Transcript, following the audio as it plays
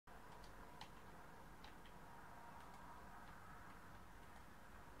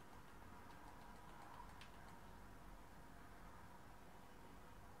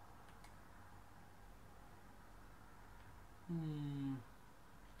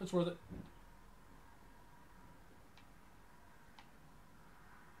It's worth it.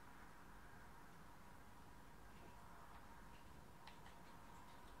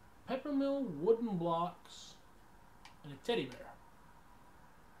 Peppermill, wooden blocks, and a teddy bear.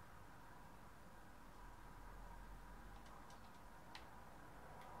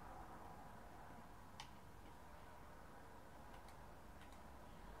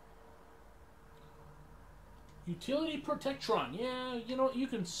 Utility Protectron. Yeah, you know, you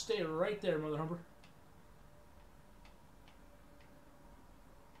can stay right there, Mother Humper.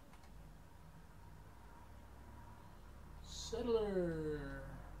 Settler.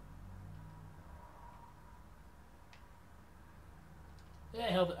 Yeah,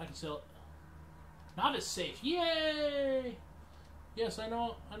 hell, I can sell it. Novice safe. Yay! Yes, I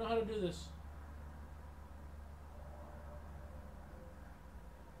know how to do this.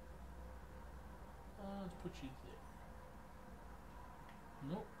 Let's put you there.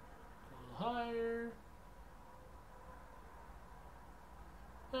 Nope. Go a little higher.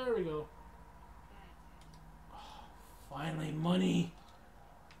 There we go. Oh, finally, money.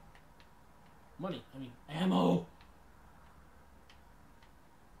 Money. I mean, ammo.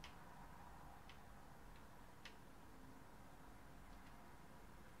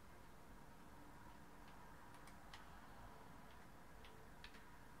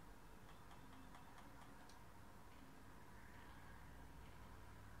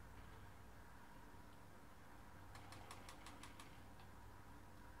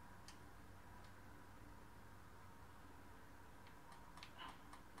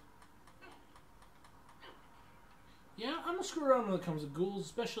 Yeah, I'm gonna screw around when it comes to ghouls,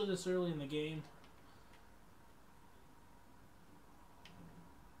 especially this early in the game.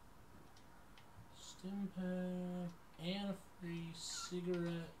 Stim pack, antifreeze,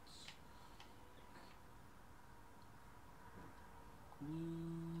 cigarettes,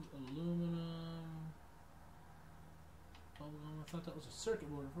 glue, aluminum, bubblegum. I thought that was a circuit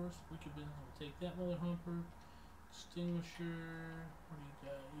board at first. We could take that, Mother Humper. Extinguisher. What do you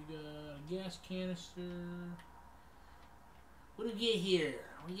got? You got a gas canister. What do we get here?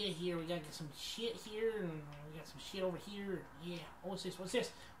 We got some shit here, and we got some shit over here. Yeah. Oh, what's this? What's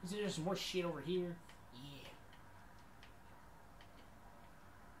this? There's some more shit over here.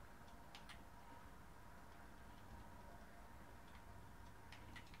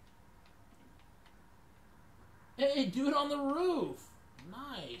 Yeah. Hey, do it on the roof.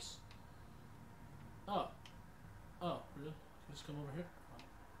 Nice. Oh. Oh, really? Just come over here?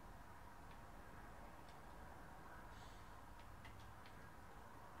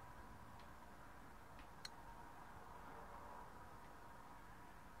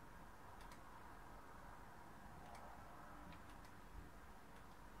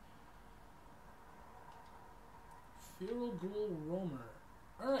 Feral Ghoul Roamer.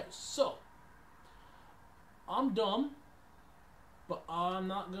 Alright, so I'm dumb, but I'm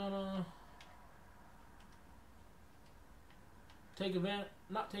not gonna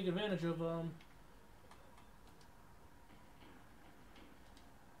not take advantage of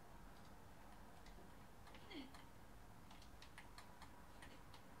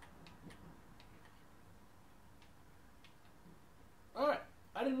Alright,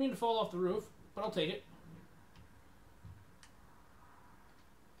 I didn't mean to fall off the roof, but I'll take it.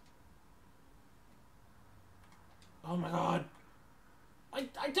 Oh my god.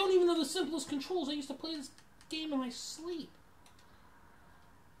 I don't even know the simplest controls. I used to play this game in my sleep.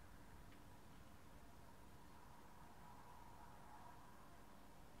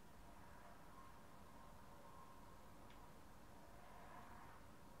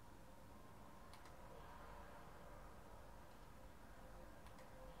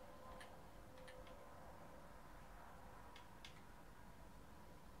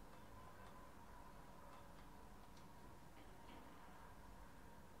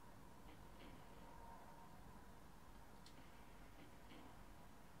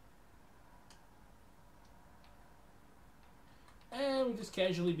 And we just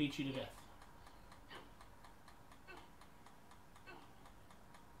casually beat you to death.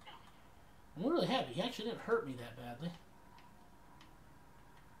 I'm really happy. He actually didn't hurt me that badly.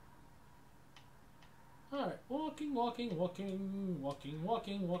 Alright, walking.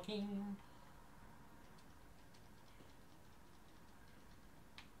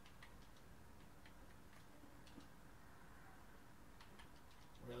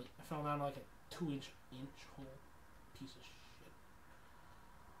 Really? I fell down like a 2-inch hole. Piece of shit.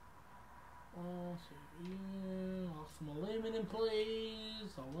 So yeah, some aluminum,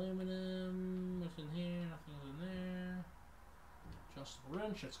 please. Aluminum. What's in here? Nothing's in there. Adjustable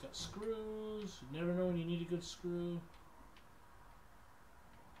wrench. It's got screws. You never know when you need a good screw.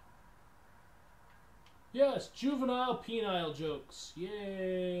 Yes, juvenile penile jokes.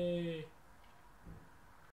 Yay!